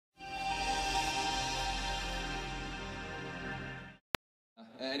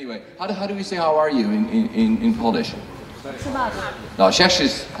Anyway, how do we say how are you in Polish? No, cześć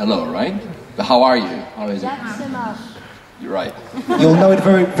is hello, right? But how are you? How is it? You're right. You'll know it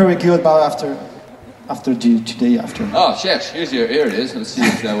very good about after today after. Oh, cześć. Here it is. Let's see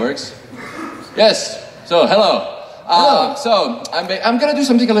if that works. Yes. So hello. So I'm gonna do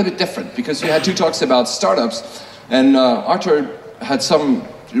something a little bit different because you had two talks about startups, and Arthur had some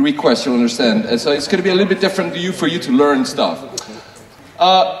requests, you'll understand, and so it's gonna be a little bit different for you to learn stuff.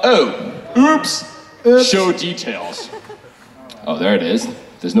 Oops. Show details. Oh, there it is.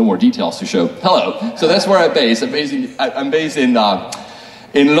 There's no more details to show. Hello. So that's where I'm based. I'm based in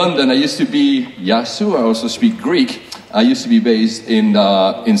London. I used to be Yasu. I also speak Greek. I used to be based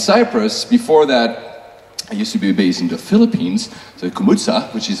in Cyprus. Before that, I used to be based in the Philippines, so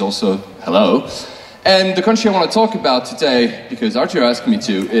Kumutsa, which is also hello. And the country I want to talk about today, because Arthur asked me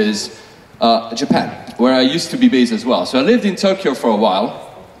to, is Japan, where I used to be based as well. So I lived in Tokyo for a while.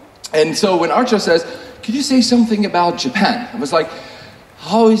 And so when Arthur says, could you say something about Japan? I was like,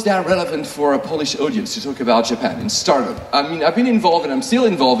 how is that relevant for a Polish audience to talk about Japan in startup? I mean, I've been involved and I'm still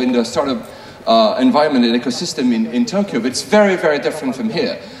involved in the startup environment and ecosystem in Tokyo, but it's very, very different from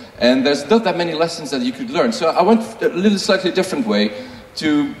here. And there's not that many lessons that you could learn. So I went a little slightly different way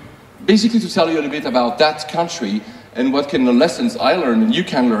to basically to tell you a little bit about that country and what kind of lessons I learned and you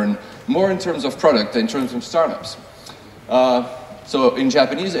can learn more in terms of product than in terms of startups. So in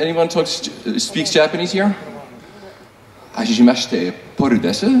Japanese, anyone speaks Japanese here? Hajimashite poru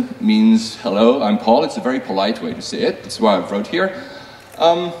desu means hello, I'm Paul. It's a very polite way to say it. That's why I wrote here.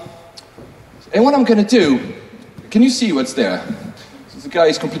 And what I'm going to do, can you see what's there? The guy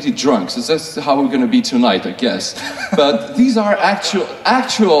is completely drunk, so that's how we're going to be tonight, I guess. But these are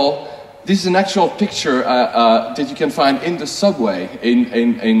this is an actual picture that you can find in the subway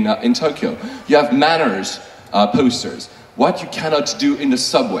in Tokyo. You have manners posters. What you cannot do in the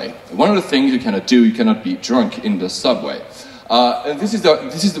subway. One of the things you cannot do, you cannot be drunk in the subway. And this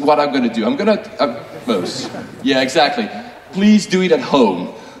is what I'm going to do. I'm going to yeah, exactly. Please do it at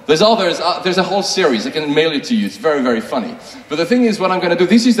home. There's a whole series. I can mail it to you. It's very, very funny. But the thing is, what I'm going to do.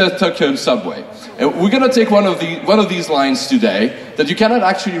 This is the Tokyo subway. And we're going to take one of these lines today that you cannot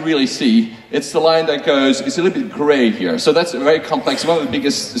actually really see. It's the line that goes. It's a little bit gray here. So that's a very complex. One of the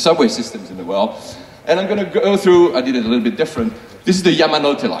biggest subway systems in the world. And I'm going to go through, I did it a little bit different. This is the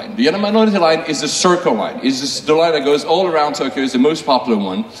Yamanote line. The Yamanote line is the circle line. It's just the line that goes all around Tokyo. It's the most popular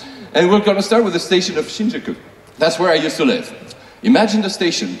one. And we're going to start with the station of Shinjuku. That's where I used to live. Imagine the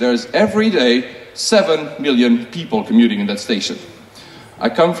station. There's every day 7 million people commuting in that station. I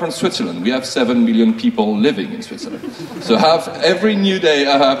come from Switzerland. We have 7 million people living in Switzerland. So every new day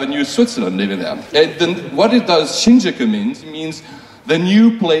I have a new Switzerland living there. And then what it does, Shinjuku means the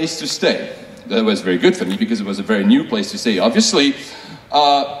new place to stay. That was very good for me because it was a very new place to stay, obviously.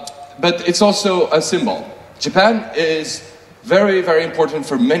 But it's also a symbol. Japan is very, very important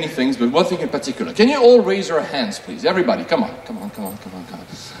for many things, but one thing in particular. Can you all raise your hands, please? Everybody, come on.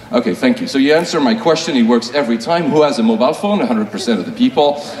 Okay, thank you. So you answer my question. It works every time. Who has a mobile phone? 100% of the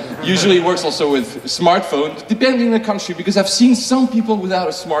people. Usually it works also with smartphone, depending on the country, because I've seen some people without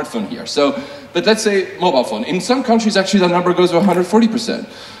a smartphone here. But let's say mobile phone. In some countries, actually, the number goes to 140%.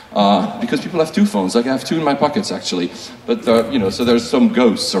 Because people have two phones, like I have two in my pockets actually, but so there's some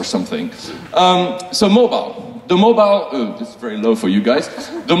ghosts or something. So mobile. The mobile, this is very low for you guys.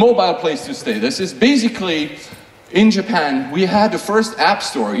 The mobile place to stay. This is basically, in Japan, we had the first app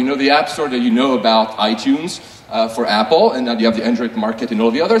store, the app store that you know about, iTunes, for Apple, and then you have the Android market and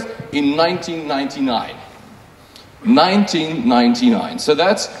all the others, in 1999. 1999, so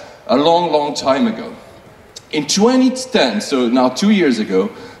that's a long, long time ago. In 2010, so now 2 years ago,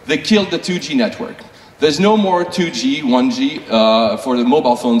 they killed the 2G network. There's no more 2G, 1G for the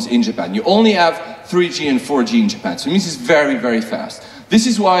mobile phones in Japan. You only have 3G and 4G in Japan. So it means it's very, very fast. This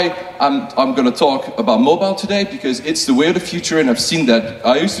is why I'm going to talk about mobile today, because it's the way of the future, and I've seen that.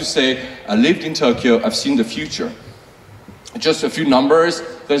 I used to say, I lived in Tokyo, I've seen the future. Just a few numbers.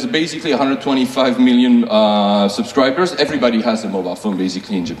 There's basically 125 million subscribers. Everybody has a mobile phone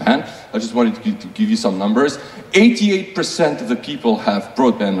basically in Japan. I just wanted to give you some numbers. 88% of the people have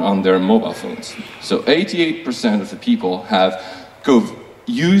broadband on their mobile phones. So 88% of the people have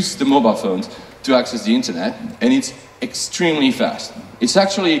used the mobile phones to access the internet, and it's extremely fast. It's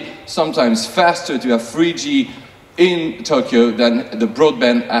actually sometimes faster to have 3G in Tokyo than the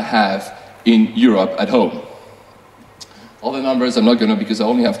broadband I have in Europe at home. All the numbers I'm not going to, because I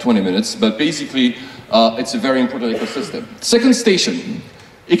only have 20 minutes, but basically it's a very important ecosystem. Second station,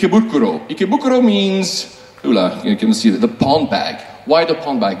 Ikebukuro. Ikebukuro means, you can see the pond bag. Why the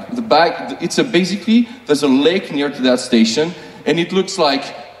pond bag? The bag, basically, there's a lake near to that station, and it looks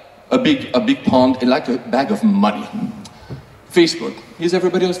like a big pond, like a bag of money. Facebook. Is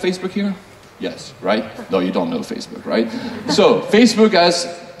everybody on Facebook here? Yes, right? No, you don't know Facebook, right? So, Facebook has,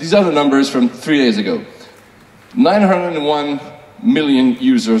 these are the numbers from 3 days ago. 901 million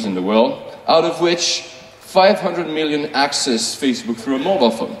users in the world, out of which 500 million access Facebook through a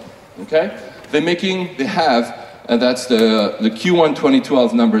mobile phone, okay? They have, and that's the Q1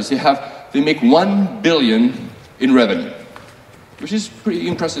 2012 numbers, they make 1 billion in revenue, which is a pretty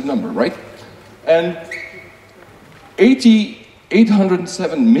impressive number, right? And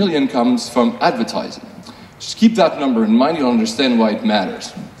 807 million comes from advertising. Just keep that number in mind, you'll understand why it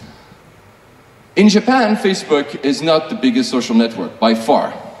matters. In Japan, Facebook is not the biggest social network, by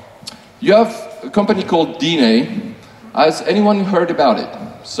far. You have a company called DeNA. Has anyone heard about it?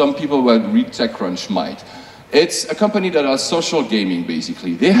 Some people who read TechCrunch might. It's a company that does social gaming,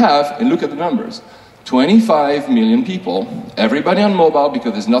 basically. They have, and look at the numbers, 25 million people, everybody on mobile,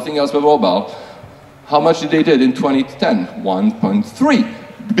 because there's nothing else but mobile. How much did they did in 2010?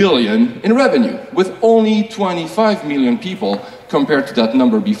 1.3 billion in revenue, with only 25 million people compared to that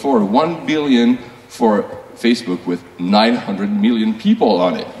number before, 1 billion for Facebook with 900 million people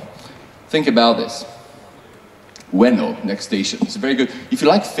on it. Think about this. Ueno, next station. It's very good. If you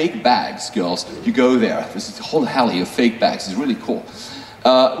like fake bags, girls, you go there. There's a whole alley of fake bags. It's really cool.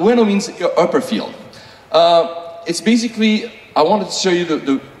 Ueno means upper field. It's basically, I wanted to show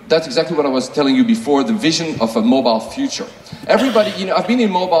you that's exactly what I was telling you before, the vision of a mobile future. Everybody, you know, I've been in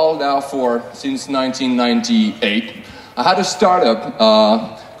mobile now since 1998. I had a startup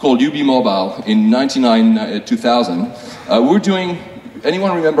called UB Mobile in 2000. We're doing,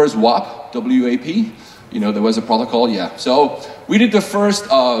 anyone remembers WAP, W-A-P? You know, there was a protocol, yeah. So we did the first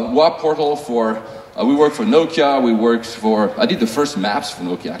WAP portal for, we worked for Nokia, I did the first maps for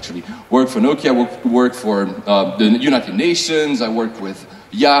Nokia actually. Worked for Nokia, worked for the United Nations, I worked with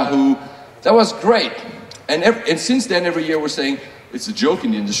Yahoo. That was great. And since then, every year we're saying, it's a joke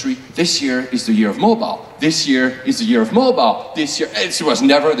in the industry, this year is the year of mobile. This year is the year of mobile. This year, it was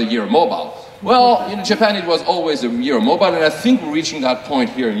never the year of mobile. Well, in Japan it was always a year of mobile, and I think we're reaching that point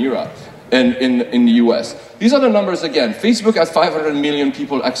here in Europe. In the US. These are the numbers again. Facebook has 500 million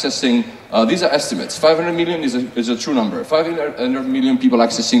people accessing, these are estimates. 500 million is a true number. 500 million people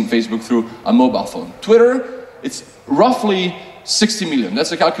accessing Facebook through a mobile phone. Twitter, it's roughly 60 million.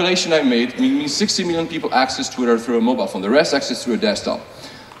 That's a calculation I made. It means 60 million people access Twitter through a mobile phone. The rest access through a desktop.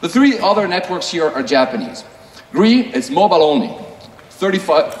 The three other networks here are Japanese. Gree, it's mobile only.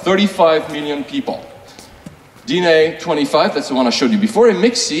 35 million people. DeNA 25, that's the one I showed you before, and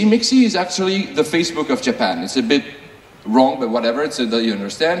Mixi is actually the Facebook of Japan. It's a bit wrong, but whatever, it's that you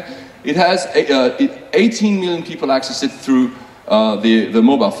understand. It has 18 million people access it through the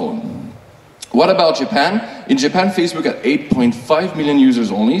mobile phone. What about Japan? In Japan, Facebook had 8.5 million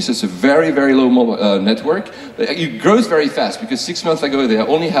users only, so it's a very, very low mobile network. It grows very fast, because 6 months ago they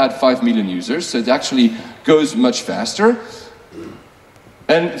only had 5 million users, so it actually goes much faster.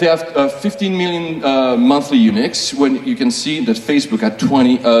 And they have 15 million monthly uniques, when you can see that Facebook had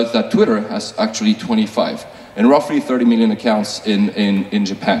 20, that Twitter has actually 25, and roughly 30 million accounts in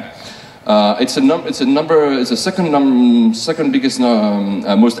Japan. It's the second biggest,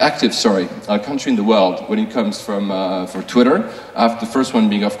 most active, country in the world when it comes for Twitter. After the first one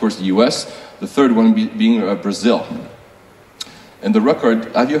being, of course, the US, the third one being Brazil. And the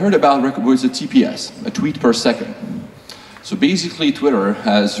record, have you heard about record? Was a TPS, a tweet per second. So basically, Twitter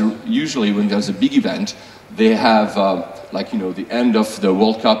has usually, when there's a big event, they have the end of the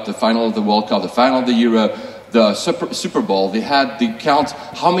World Cup, the final of the World Cup, the final of the Euro, the Super Bowl. They count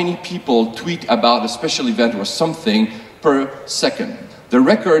how many people tweet about a special event or something per second. The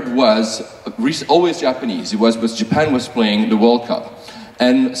record was always Japanese. It was Japan was playing the World Cup,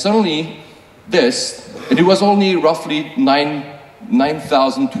 and suddenly and it was only roughly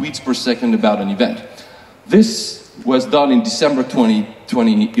 9,000 tweets per second about an event. This was done in December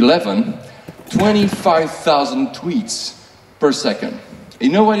 2011, 25,000 tweets per second. You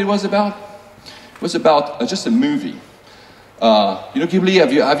know what it was about? It was about just a movie. You know Ghibli,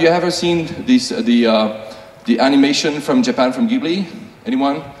 have you ever seen the animation from Japan, from Ghibli?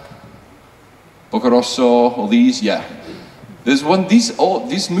 Anyone? Bokoroso, all these, yeah. There's one,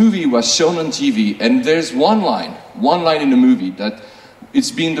 this movie was shown on TV, and there's one line in the movie that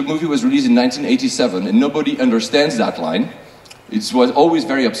the movie was released in 1987, and nobody understands that line. It was always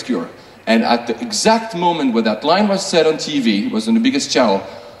very obscure. And at the exact moment where that line was said on TV, it was on the biggest channel,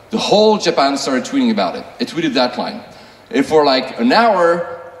 the whole Japan started tweeting about it. It tweeted that line. And for like an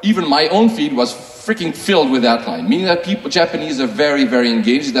hour, even my own feed was freaking filled with that line, meaning that Japanese are very, very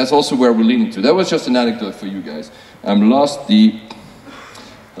engaged. That's also where we're leaning to. That was just an anecdote for you guys. I'm lost the...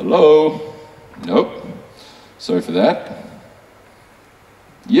 Hello? Nope. Sorry for that.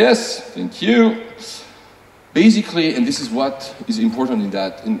 Yes, thank you. Basically, and this is what is important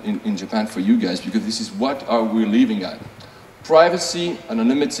in Japan for you guys, because this is what we're living at. Privacy,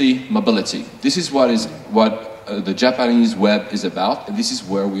 anonymity, mobility. This is what the Japanese web is about, and this is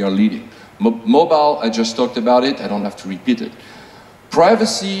where we are leading. Mobile, I just talked about it, I don't have to repeat it.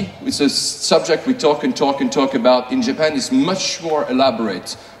 Privacy is a subject we talk about. In Japan, it's much more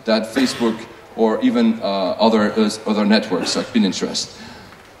elaborate than Facebook or even other networks like Pinterest.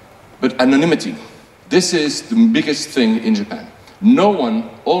 But anonymity, this is the biggest thing in Japan. No one,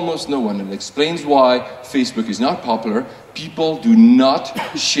 almost no one, and explains why Facebook is not popular. People do not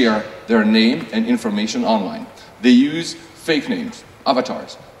share their name and information online. They use fake names,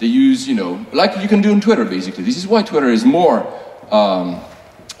 avatars. They use, like you can do on Twitter, basically. This is why Twitter is more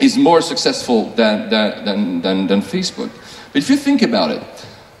successful than Facebook. But if you think about it,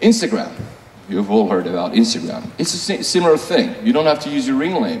 Instagram, you've all heard about Instagram. It's a similar thing. You don't have to use your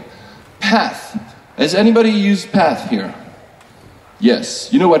real name. Path. Has anybody used Path here?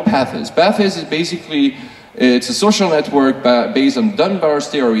 Yes. You know what Path is? Path is basically, it's a social network based on Dunbar's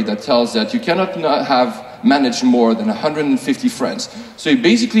theory that tells that you cannot manage more than 150 friends. So it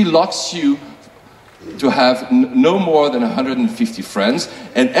basically locks you to have no more than 150 friends,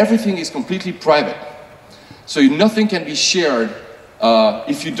 and everything is completely private. So nothing can be shared.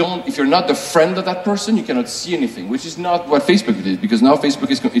 If you're not the friend of that person, you cannot see anything, which is not what Facebook did, because now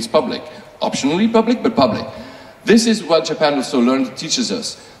Facebook is public. Optionally public, but public. This is what Japan also teaches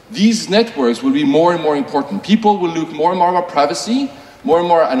us. These networks will be more and more important. People will look more and more about privacy, more and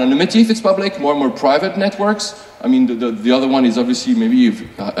more anonymity if it's public, more and more private networks. I mean, the other one is obviously, maybe,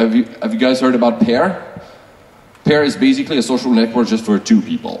 have you guys heard about Pair? Pair is basically a social network just for two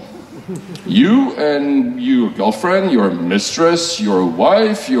people. You and your girlfriend, your mistress, your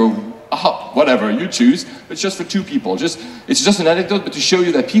wife, whatever you choose, but it's just for two people. It's just an anecdote, but to show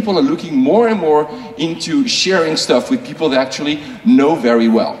you that people are looking more and more into sharing stuff with people they actually know very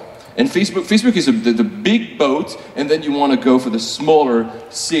well. And Facebook is the big boat, and then you want to go for the smaller,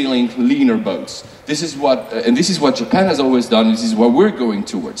 sailing, leaner boats. This is what Japan has always done. This is what we're going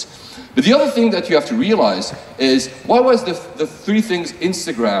towards. But the other thing that you have to realize is, what was the three things: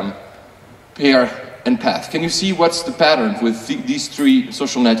 Instagram, Pair, and Path? Can you see what's the pattern with these three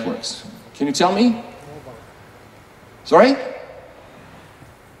social networks? Can you tell me? Sorry?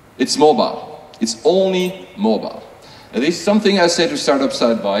 It's mobile. It's only mobile. And this is something I say to startups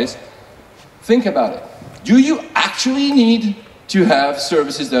I advise. Think about it. Do you actually need to have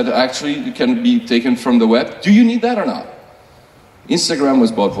services that actually can be taken from the web? Do you need that or not? Instagram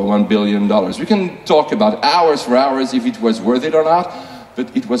was bought for $1 billion. We can talk about hours for hours if it was worth it or not,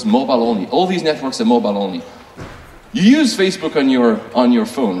 but it was mobile only. All these networks are mobile only. You use Facebook on your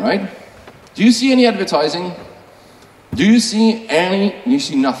phone, right? Do you see any advertising? Do you see any? You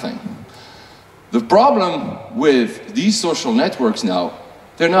see nothing. The problem with these social networks now,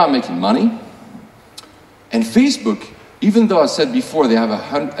 they're not making money. And Facebook, even though I said before they have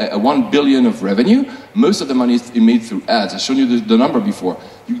a 1 billion of revenue, most of the money is made through ads. I've shown you the number before.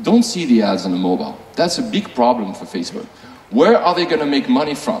 You don't see the ads on the mobile. That's a big problem for Facebook. Where are they going to make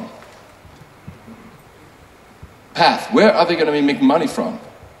money from? Path, where are they going to make money from?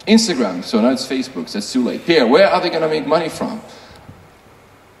 Instagram, so now it's Facebook, so that's too late. Here, where are they going to make money from?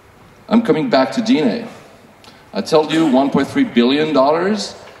 I'm coming back to DNA. I told you $1.3 billion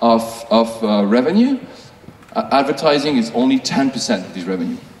of revenue. Advertising is only 10% of this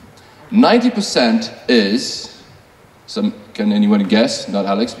revenue. 90% is, can anyone guess? Not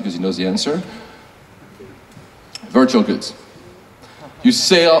Alex, because he knows the answer. Virtual goods. You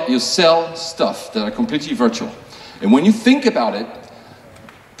sell stuff that are completely virtual. And when you think about it,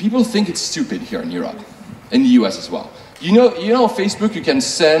 people think it's stupid here in Europe, in the US as well. You know, Facebook, you can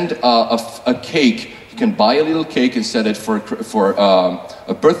send a cake. You can buy a little cake and send it for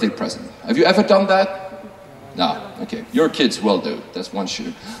a birthday present. Have you ever done that? No, okay. Your kids will do. That's one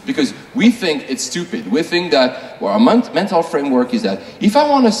shoe. Because we think it's stupid. We think that our mental framework is that if I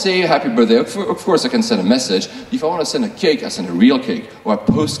want to say happy birthday, of course I can send a message. If I want to send a cake, I send a real cake or a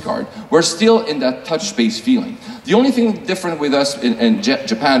postcard. We're still in that touch-based feeling. The only thing different with us in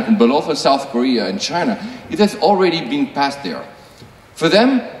Japan, but also South Korea and China, it has already been passed there. For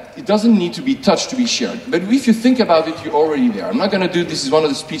them, it doesn't need to be touched to be shared. But if you think about it, you're already there. I'm not going to do, this is one of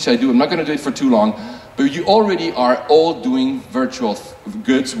the speeches I do, I'm not going to do it for too long, but you already are all doing virtual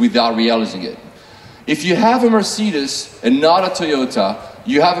goods without realizing it. If you have a Mercedes and not a Toyota,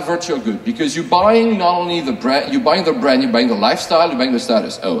 you have a virtual good because you're buying not only the brand, you're buying the brand, you're buying the lifestyle, you're buying the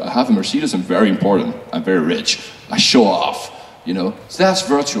status. Oh, I have a Mercedes, I'm very important, I'm very rich, I show off, you know. So that's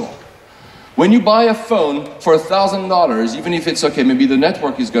virtual. When you buy a phone for $1,000, even if it's okay, maybe the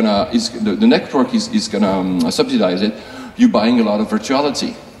network is gonna subsidize it, you're buying a lot of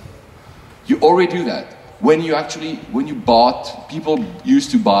virtuality. You already do that. When you bought, people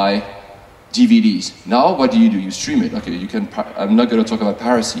used to buy DVDs. Now what do? You stream it. Okay, you can, I'm not going to talk about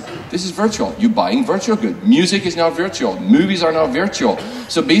piracy. This is virtual. You're buying virtual good. Music is now virtual. Movies are now virtual.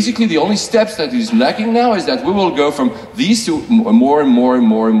 So basically the only steps that is lacking now is that we will go from these to more and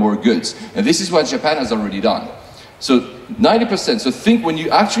more goods. And this is what Japan has already done. So 90%. So think when you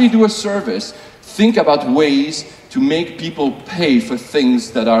actually do a service, think about ways to make people pay for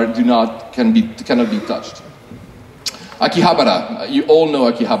things that cannot be touched. Akihabara, you all know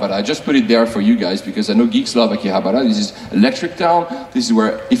Akihabara. I just put it there for you guys because I know geeks love Akihabara. This is Electric Town. This is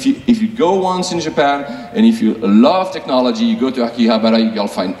where if you go once in Japan and if you love technology, you go to Akihabara, you'll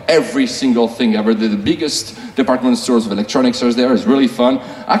find every single thing ever. The biggest department stores of electronics are there. It's really fun.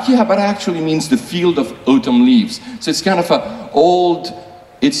 Akihabara actually means the field of autumn leaves. So it's kind of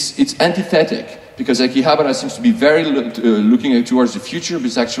it's antithetic. Because Akihabara seems to be very looking towards the future, but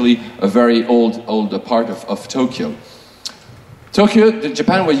it's actually a very old part of Tokyo.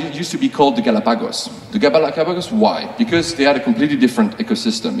 Japan used to be called the Galapagos. The Galapagos, why? Because they had a completely different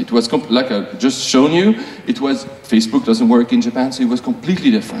ecosystem. It was, like I just shown you, Facebook doesn't work in Japan, so it was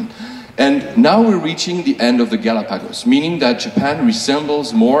completely different. And now we're reaching the end of the Galapagos, meaning that Japan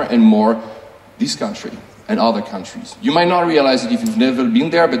resembles more and more this country and other countries. You might not realize it if you've never been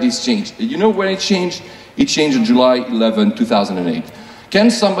there, but it's changed. You know when it changed? It changed on July 11, 2008. Can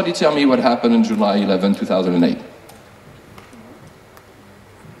somebody tell me what happened on July 11, 2008?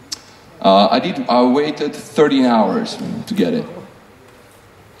 I waited 13 hours to get it.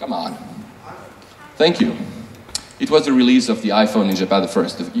 Come on. Thank you. It was the release of the iPhone in Japan, the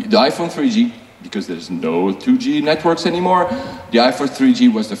first. The iPhone 3G, because there's no 2G networks anymore, the iPhone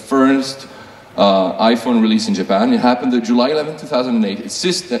 3G was the first iPhone release in Japan. It happened on July 11, 2008.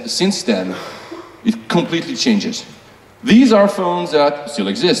 Since then, it completely changes. These are phones that still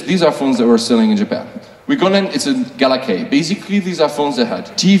exist. These are phones that we're selling in Japan. It's a Galaxy. Basically, these are phones that had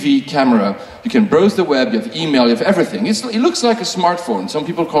TV, camera, you can browse the web, you have email, you have everything. It looks like a smartphone. Some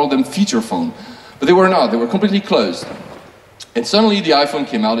people call them feature phone, but they were not. They were completely closed. And suddenly the iPhone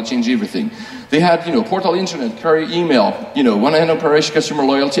came out, it changed everything. They had, portal internet, carrier email, one-hand operation, customer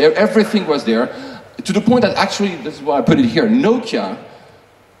loyalty, everything was there. To the point that actually, this is why I put it here, Nokia,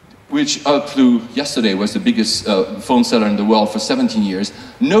 which up to yesterday was the biggest phone seller in the world for 17 years,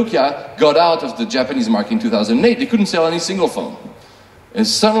 Nokia got out of the Japanese market in 2008. They couldn't sell any single phone. And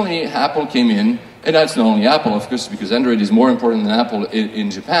suddenly Apple came in, and that's not only Apple, of course, because Android is more important than Apple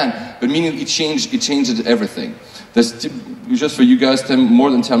in Japan, but meaning it changed everything. That's just for you guys, more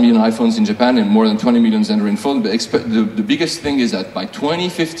than 10 million iPhones in Japan and more than 20 million Android phones. But the biggest thing is that by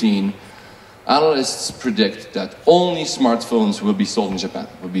 2015, analysts predict that only smartphones will be sold in Japan.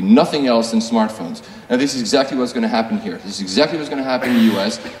 There will be nothing else than smartphones. And this is exactly what's going to happen here. This is exactly what's going to happen in the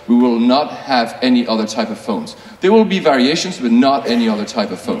US. We will not have any other type of phones. There will be variations, but not any other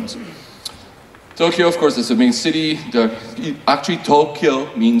type of phones. Tokyo, of course, is the main city. Actually,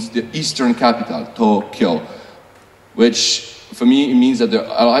 Tokyo means the eastern capital, Tokyo. Which, for me, it means that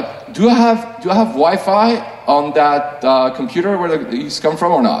do I have Wi-Fi on that computer where these come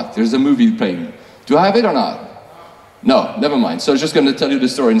from or not? There's a movie playing. Do I have it or not? No, never mind. So I was just going to tell you the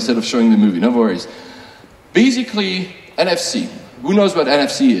story instead of showing the movie. No worries. Basically, NFC. Who knows what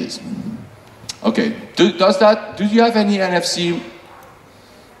NFC is? Okay. Do you have any NFC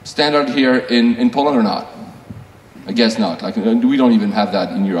standard here in Poland or not? I guess not. Like, we don't even have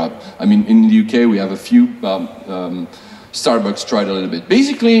that in Europe. I mean, in the UK we have a few. Starbucks tried a little bit.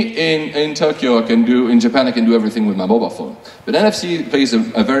 Basically, in Tokyo, in Japan, I can do everything with my mobile phone. But NFC plays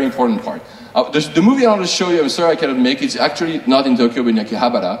a very important part. The movie I want to show you, I'm sorry I cannot make it, it's actually not in Tokyo, but in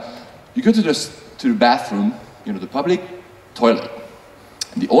Akihabara. You go to the bathroom, the public toilet.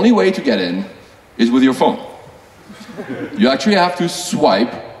 And the only way to get in is with your phone. You actually have to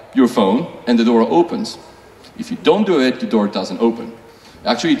swipe your phone, and the door opens. If you don't do it, the door doesn't open.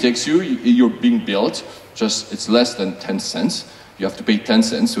 Actually, it takes you're being billed, it's less than 10 cents. You have to pay 10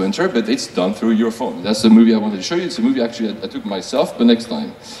 cents to enter, but it's done through your phone. That's the movie I wanted to show you. It's a movie actually I took myself, but next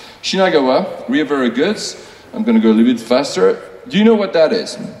time. Shinagawa, River Goods. I'm going to go a little bit faster. Do you know what that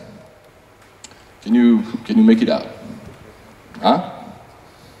is? Can you make it out? Huh?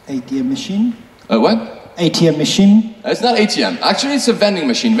 ATM machine? What? ATM machine? It's not ATM. Actually, it's a vending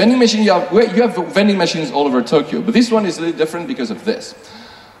machine. Vending machine, you have vending machines all over Tokyo, but this one is a little different because of this.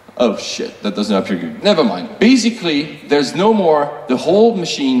 Oh shit, that doesn't appear good. Never mind. Basically, there's no more, the whole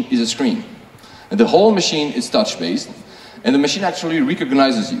machine is a screen. And the whole machine is touch-based. And the machine actually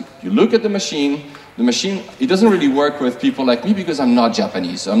recognizes you. You look at the machine, it doesn't really work with people like me because I'm not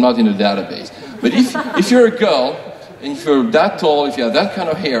Japanese, so I'm not in the database. But if you're a girl, and if you're that tall, if you have that kind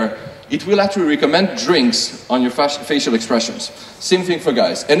of hair, it will actually recommend drinks on your facial expressions. Same thing for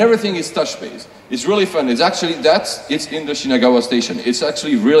guys. And everything is touch-based. It's really fun. It's actually, it's in the Shinagawa station. It's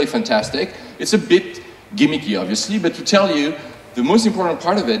actually really fantastic. It's a bit gimmicky, obviously, but to tell you, the most important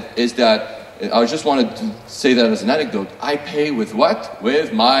part of it is that, I just wanted to say that as an anecdote, I pay with what?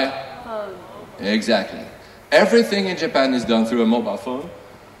 With my phone. Exactly. Everything in Japan is done through a mobile phone.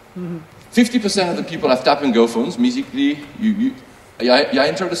 50% of the people have tap-and-go phones. Basically, I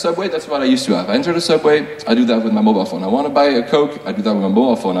enter the subway, that's what I used to have. I enter the subway, I do that with my mobile phone. I want to buy a Coke, I do that with my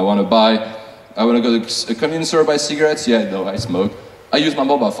mobile phone. I want to go to a convenience store, buy cigarettes, yeah, no, I smoke. I use my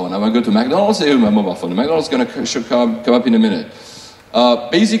mobile phone. I want to go to McDonald's, I use my mobile phone. The McDonald's should come up in a minute.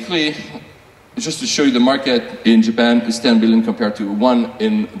 Basically, just to show you the market in Japan is 10 billion compared to 1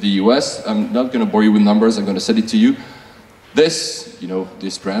 in the US. I'm not going to bore you with numbers, I'm going to send it to you. This, you know,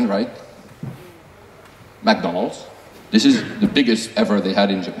 this brand, right? McDonald's. This is the biggest ever they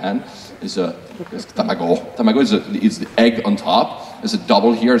had in Japan. It's tamago. Tamago is the egg on top. There's a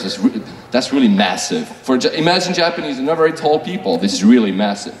double here. That's really massive. Imagine Japanese, they're not very tall people. This is really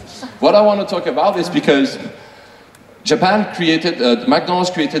massive. What I want to talk about is because Japan created, McDonald's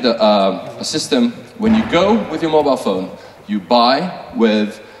created a system. When you go with your mobile phone, you buy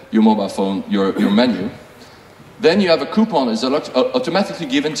with your mobile phone your menu. Then you have a coupon that's automatically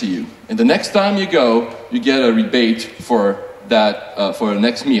given to you. And the next time you go, you get a rebate for that, for the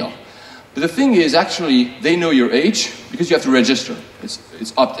next meal. But the thing is, actually, they know your age because you have to register.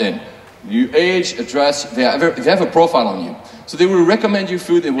 It's opt-in. Your age, address, they have a profile on you. So they will recommend you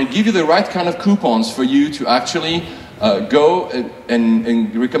food, they will give you the right kind of coupons for you to actually go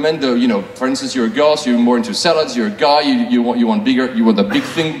and recommend the, you know, for instance, you're a girl, so you're more into salads, you're a guy, you want bigger, you want the big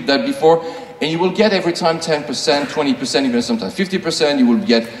thing that before. And you will get every time 10%, 20%, even sometimes 50%, you will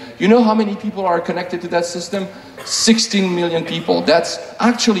get, you know how many people are connected to that system? 16 million people. That's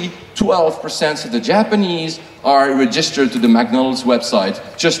actually 12% of the Japanese are registered to the McDonald's website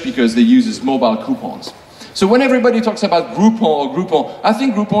just because they use these mobile coupons. So when everybody talks about Groupon, I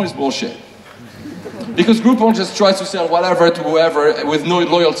think Groupon is bullshit. Because Groupon just tries to sell whatever to whoever with no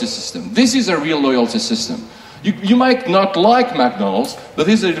loyalty system. This is a real loyalty system. You might not like McDonald's, but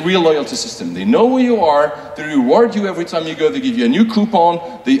this is a real loyalty system. They know who you are, they reward you every time you go, they give you a new coupon,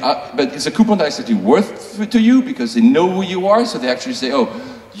 but it's a coupon that's actually worth to you because they know who you are, so they actually say, oh,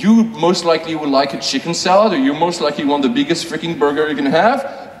 you most likely would like a chicken salad, or you most likely want the biggest freaking burger you can have.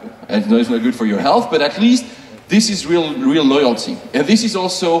 I know it's not good for your health, but at least this is real loyalty. And this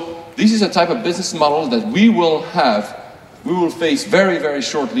is a type of business model that we will face very, very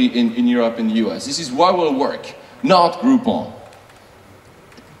shortly in Europe and the US. This is what will work, not Groupon.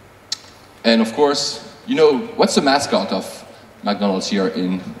 And of course, you know, what's the mascot of McDonald's here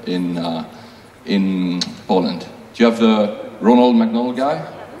in Poland? Do you have the Ronald McDonald guy?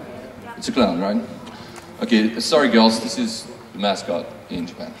 It's a clown, right? Okay, sorry girls, this is the mascot in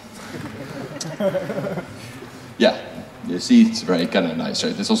Japan. Yeah. You see, it's very kind of nice,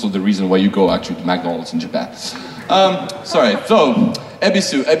 right? That's also the reason why you go actually to McDonald's in Japan. Sorry, so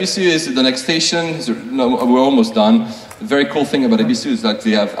Ebisu. Ebisu is the next station. We're almost done. The very cool thing about Ebisu is that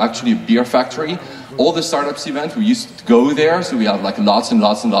they have actually a beer factory. All the startups event, we used to go there, so we have like lots and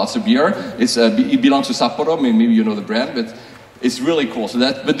lots and lots of beer. It belongs to Sapporo, maybe you know the brand, but it's really cool.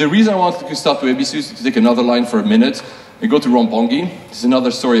 But the reason I wanted to stop to Ebisu is to take another line for a minute and go to Ronpongi. This is another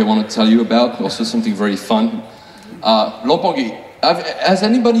story I want to tell you about, also something very fun. Ronpongi. Has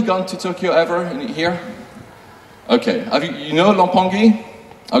anybody gone to Tokyo ever here? Okay. You know Ronpongi?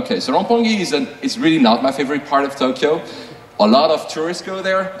 Okay, so Ronpongi is really not my favorite part of Tokyo. A lot of tourists go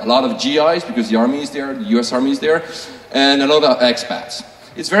there, a lot of GIs because the army is there, the US Army is there, and a lot of expats.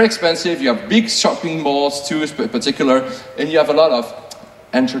 It's very expensive. You have big shopping malls too, in particular, and you have a lot of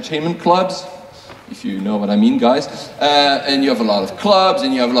entertainment clubs, if you know what I mean, guys. And you have a lot of clubs,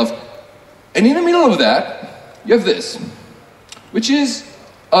 and you have a lot of... And in the middle of that, you have this, which is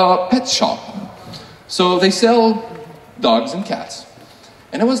a pet shop. So they sell dogs and cats.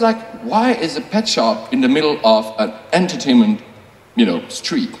 And I was like, why is a pet shop in the middle of an entertainment,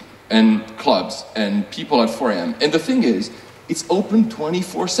 street and clubs and people at 4 a.m.? And the thing is, it's open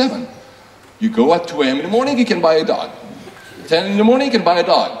 24/7. You go at 2 a.m. in the morning, you can buy a dog. 10 in the morning, you can buy a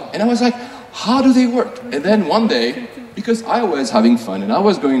dog. And I was like, how do they work? And then one day, because I was having fun and I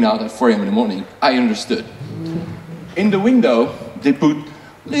was going out at 4 a.m. in the morning, I understood. In the window, they put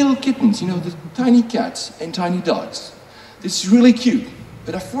little kittens, you know, the tiny cats and tiny dogs. It's really cute.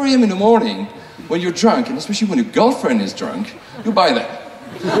 But at 4 a.m. in the morning, when you're drunk, and especially when your girlfriend is drunk, you buy them.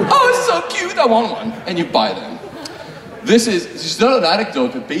 Oh, it's so cute, I want one. And you buy them. This is not an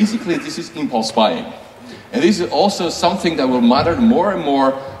anecdote, but basically this is impulse buying. And this is also something that will matter more and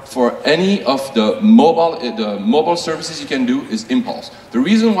more for any of the mobile services you can do is impulse. The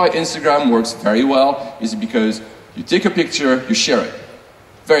reason why Instagram works very well is because you take a picture, you share it.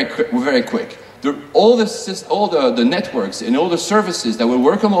 Very quick. All the networks and all the services that will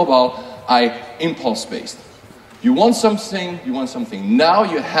work on mobile are impulse-based. You want something, now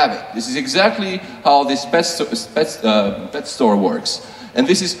you have it. This is exactly how this pet store works. And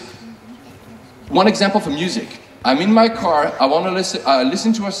this is one example for music. I'm in my car, I want to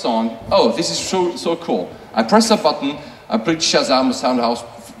listen to a song. Oh, this is so cool. I press a button, I put Shazam, Soundhouse,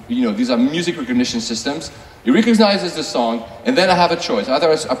 you know, these are music recognition systems. It recognizes the song, and then I have a choice. Either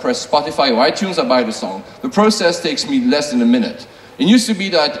I press Spotify or iTunes, I buy the song. The process takes me less than a minute. It used to be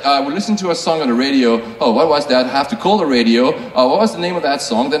that I would listen to a song on the radio. Oh, what was that? I have to call the radio. Oh, what was the name of that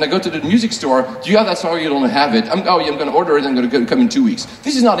song? Then I go to the music store. Do you have that song? You don't have it. I'm going to order it. I'm going to come in 2 weeks.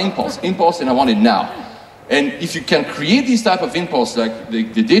 This is not impulse. Impulse, and I want it now. And if you can create these type of impulse like they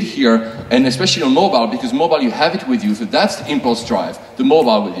did here, and especially on mobile, because mobile you have it with you, so that's the impulse drive, the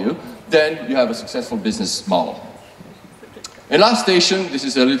mobile with you, then you have a successful business model. And last station, this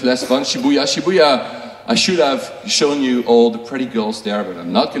is a little less fun, Shibuya. Shibuya, I should have shown you all the pretty girls there, but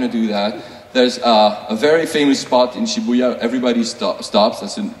I'm not going to do that. There's a very famous spot in Shibuya. Everybody stops.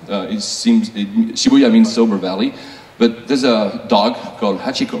 Shibuya means Sober Valley. But there's a dog called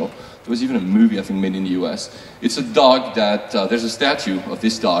Hachiko. There was even a movie, I think, made in the US. It's a dog that, there's a statue of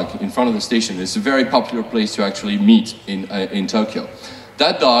this dog in front of the station. It's a very popular place to actually meet in Tokyo.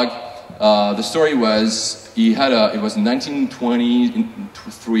 That dog, the story was, it was in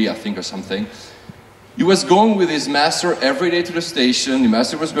 1923, I think, or something. He was going with his master every day to the station. The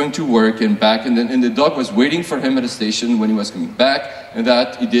master was going to work and back, and the dog was waiting for him at the station when he was coming back, and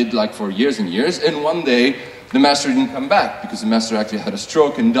that he did like for years and years. And one day, the master didn't come back because the master actually had a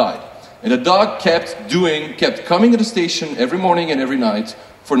stroke and died. And the dog kept coming to the station every morning and every night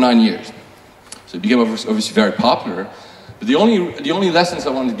for 9 years. So it became obviously very popular. But the only lessons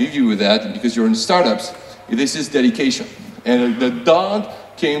I want to give you with that, because you're in startups, this is dedication. And the dog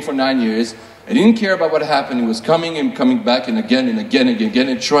came for 9 years. I didn't care about what happened. He was coming and coming back and again and again and again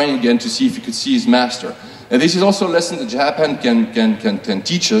and trying again to see if he could see his master. And this is also a lesson that Japan can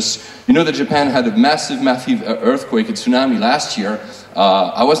teach us. You know that Japan had a massive earthquake and tsunami last year.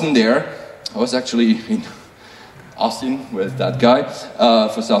 I wasn't there. I was actually in Austin with that guy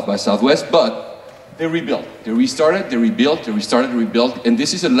for South by Southwest, but they rebuilt. They restarted, they rebuilt, they restarted, they rebuilt. And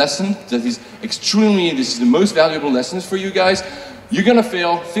this is a lesson that is this is the most valuable lessons for you guys. You're gonna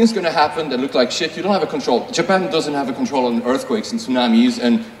fail, things gonna happen that look like shit, you don't have a control. Japan doesn't have a control on earthquakes and tsunamis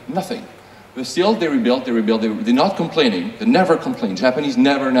and nothing. But still, they rebuilt, they're not complaining, they never complain. Japanese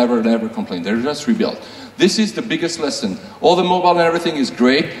never complain, they're just rebuilt. This is the biggest lesson. All the mobile and everything is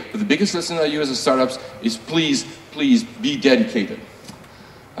great, but the biggest lesson I use as startups is please be dedicated.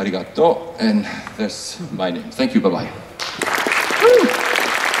 Arigato, and that's my name. Thank you, bye-bye.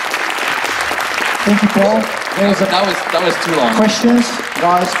 Thank you, Paul. That was too long. Questions?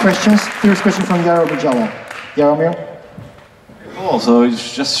 Guys, questions? First question from Jaromir. Jaromir? Cool, so you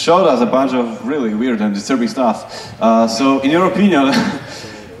just showed us a bunch of really weird and disturbing stuff. So in your opinion,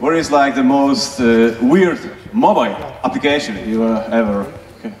 what is like the most weird mobile application you ever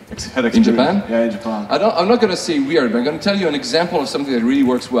had experience? In Japan? Yeah, in Japan. I'm not going to say weird, but I'm going to tell you an example of something that really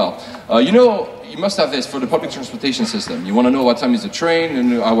works well. You know, you must have this for the public transportation system. You want to know what time is the train,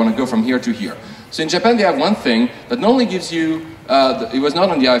 and I want to go from here to here. So in Japan, they have one thing that not only gives you, it was not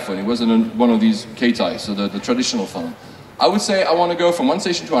on the iPhone, it was on one of these Keitai, so the traditional phone. I would say I want to go from one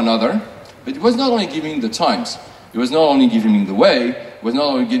station to another, but it was not only giving me the times, it was not only giving me the way, it was not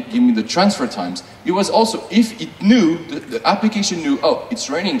only giving me the transfer times, it was also, if it knew, the application knew, oh, it's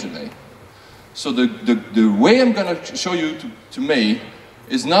raining today. So the way I'm going to show you to May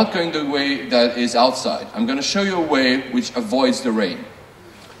is not going the way that is outside. I'm going to show you a way which avoids the rain.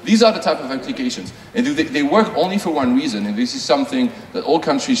 These are the type of applications. And they work only for one reason, and this is something that all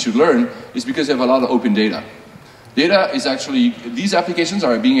countries should learn, is because they have a lot of open data. Data is actually, these applications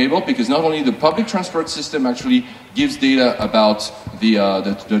are being able, because not only the public transport system actually gives data about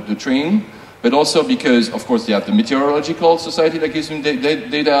the train, but also because, of course, they have the meteorological society that gives them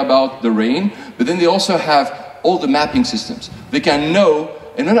data about the rain, but then they also have all the mapping systems. They can know,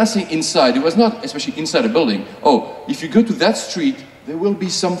 and when I say inside, it was not especially inside a building. Oh, if you go to that street, there will be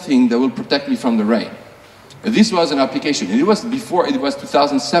something that will protect me from the rain. This was an application, and it was before, it was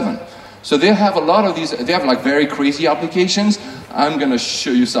 2007. So they have a lot of these, they have like very crazy applications. I'm gonna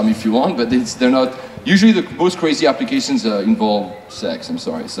show you some if you want, but they're not, usually the most crazy applications involve sex, I'm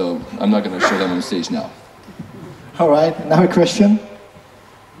sorry, so I'm not gonna show them on stage now. All right, now a question.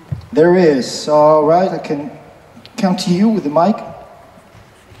 There is, all right, I can come to you with the mic.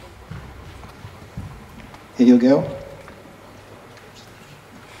 Here you go.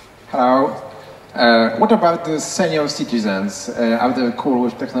 Hello. What about the senior citizens? Are they cool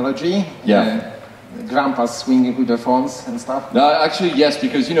with technology? Yeah. Grandpas swinging with their phones and stuff? No, actually, yes,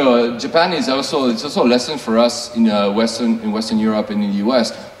 because Japan is also, it's also a lesson for us in Western Europe and in the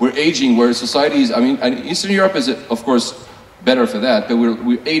US. We're aging, where societies, and Eastern Europe is, of course, better for that, but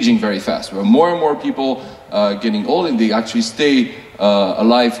we're aging very fast. We're more and more people getting old, and they actually stay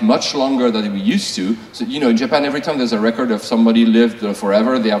alive much longer than we used to. So, in Japan, every time there's a record of somebody lived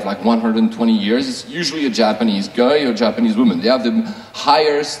forever, they have like 120 years. It's usually a Japanese guy or Japanese woman. They have the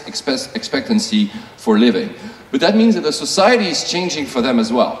highest expectancy for living. But that means that the society is changing for them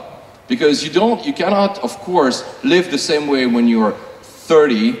as well. Because you cannot, of course, live the same way when you're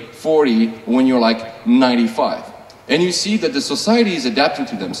 30, 40, when you're like 95. And you see that the society is adapting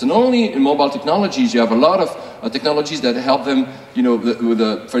to them. So not only in mobile technologies, you have a lot of technologies that help them,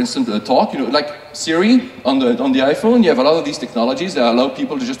 for instance, talk, like Siri on the iPhone. You have a lot of these technologies that allow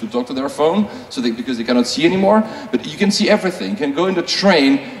people just to talk to their phone, because they cannot see anymore. But you can see everything. You can go in the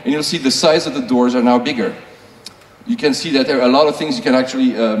train, and you'll see the size of the doors are now bigger. You can see that there are a lot of things you can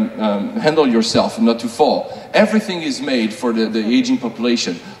actually handle yourself and not to fall. Everything is made for the aging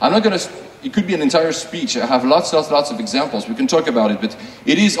population. I'm not going to... It could be an entire speech. I have lots of examples. We can talk about it, but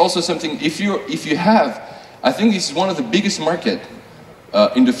it is also something. If you have, I think this is one of the biggest market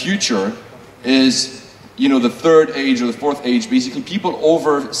in the future. Is the third age or the fourth age, basically people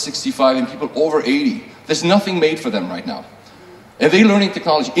over 65 and people over 80. There's nothing made for them right now, and they're learning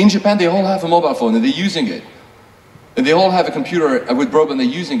technology. In Japan, they all have a mobile phone and they're using it. And they all have a computer with broadband, they're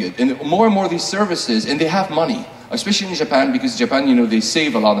using it. And more of these services, and they have money. Especially in Japan, because Japan, they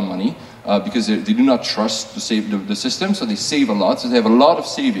save a lot of money. Because they do not trust the system, so they save a lot. So they have a lot of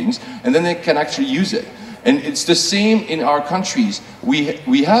savings, and then they can actually use it. And it's the same in our countries.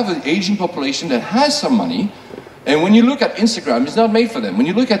 We have an aging population that has some money, and when you look at Instagram, it's not made for them. When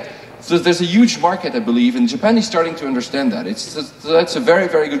you look at, so there's a huge market, I believe, and Japan is starting to understand that. That's a very,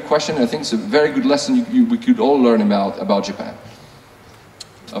 very good question. I think it's a very good lesson we could all learn about Japan.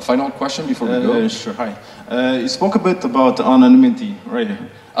 A final question before we go? Sure, hi. You spoke a bit about anonymity, right?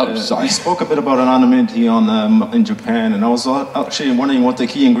 Oh, sorry. You spoke a bit about anonymity in Japan, and I was actually wondering what the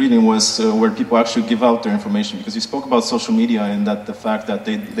key ingredient was where people actually give out their information, because you spoke about social media and that the fact that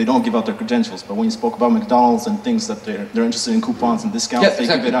they don't give out their credentials, but when you spoke about McDonald's and things that they're interested in coupons and discounts, they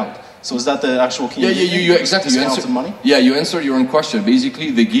give it out. So is that the actual key? Yeah, you exactly. You answered money? Yeah, you answered your own question.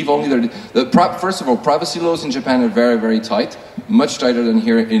 Basically, they give only first of all, privacy laws in Japan are very, very tight, much tighter than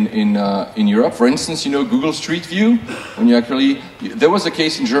here in Europe. For instance, Google Street View, when you actually, there was a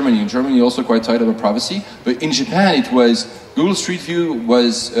case in Germany. In Germany, also quite tight about privacy, but in Japan, it was Google Street View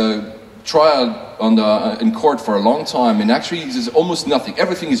was tried in court for a long time, and actually there's almost nothing.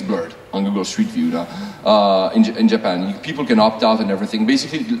 Everything is blurred on Google Street View now in Japan. People can opt out and everything.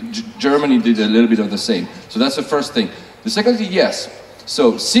 Basically, Germany did a little bit of the same. So that's the first thing. The second thing, yes.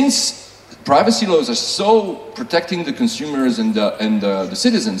 So since privacy laws are so protecting the consumers and the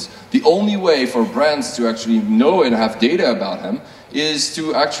citizens, the only way for brands to actually know and have data about them is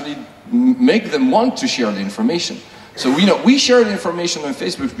to actually make them want to share the information. So we share the information on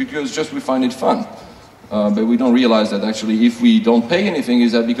Facebook because just we find it fun. But we don't realize that actually if we don't pay anything,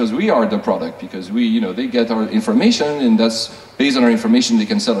 is that because we are the product, because they get our information, and that's based on our information they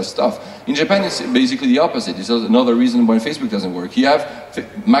can sell us stuff. In Japan, it's basically the opposite. It's another reason why Facebook doesn't work.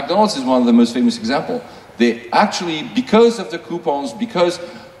 McDonald's is one of the most famous examples. They actually, because of the coupons, because,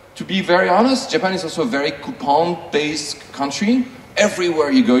 to be very honest, Japan is also a very coupon-based country.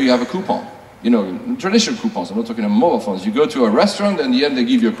 Everywhere you go, you have a coupon. Traditional coupons, I'm not talking about mobile phones. You go to a restaurant, and at the end they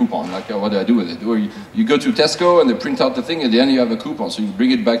give you a coupon, like what do I do with it? Or you go to Tesco, and they print out the thing, at the end you have a coupon, so you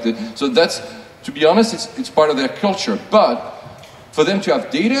bring it back. So that's, to be honest, it's part of their culture. But for them to have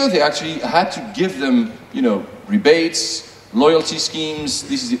data, they actually had to give them, rebates, loyalty schemes.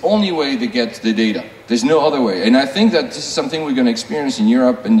 This is the only way they get the data. There's no other way. And I think that this is something we're going to experience in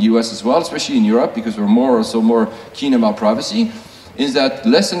Europe and the US as well, especially in Europe, because we're more keen about privacy. Is that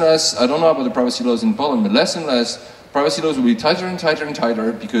less and less, I don't know about the privacy laws in Poland, but less and less, privacy laws will be tighter and tighter and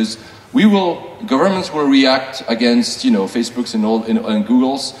tighter, because governments will react against, Facebooks and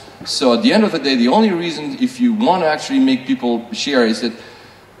Googles. So at the end of the day, the only reason if you want to actually make people share is that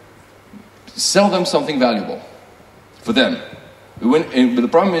sell them something valuable for them. But the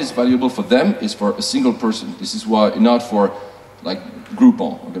problem is valuable for them is for a single person. This is why not for like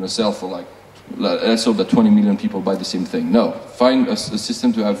Groupon. I'm going to sell for like, let's hope that 20 million people buy the same thing. No, find a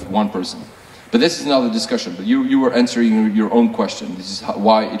system to have one person. But this is another discussion. But you were answering your own question. This is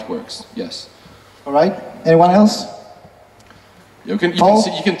why it works. Yes. All right. Anyone else? You can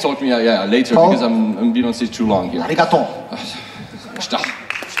talk to me later Paul? because I'm being on stage too long here. Arigato.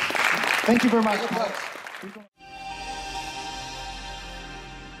 Thank you very much.